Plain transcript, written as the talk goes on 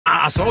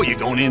I saw you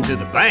going into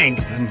the bank,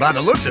 and by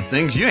the looks of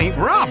things, you ain't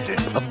robbed it.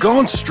 I've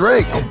gone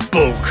straight.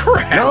 Bull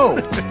crap.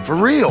 No, for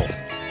real.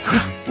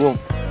 Well,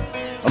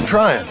 I'm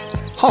trying.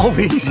 All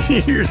these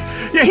years,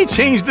 you ain't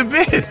changed a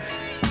bit.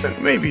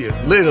 Maybe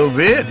a little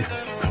bit.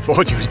 I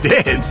thought you was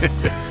dead.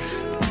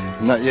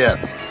 Not yet.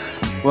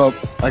 Well,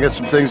 I got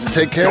some things to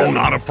take care Oh, of.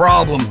 not a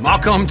problem. I'll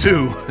come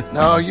too.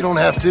 No, you don't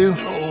have to.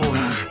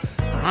 Oh,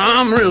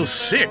 I'm real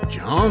sick,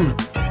 John.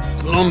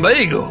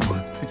 Lumbago.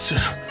 It's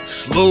a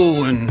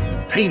slow and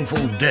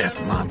painful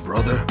death, my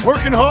brother.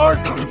 Working hard?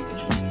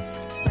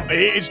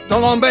 It's the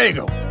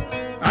lumbago.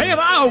 If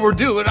I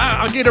overdo it,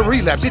 I'll get a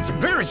relapse. It's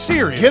very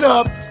serious. Get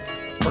up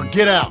or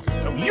get out.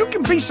 You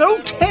can be so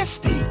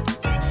testy.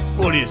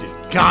 What is it,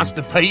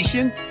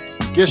 constipation?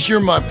 Guess you're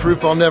my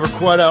proof I'll never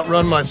quite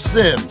outrun my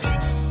sins.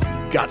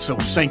 Got so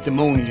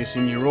sanctimonious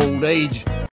in your old age,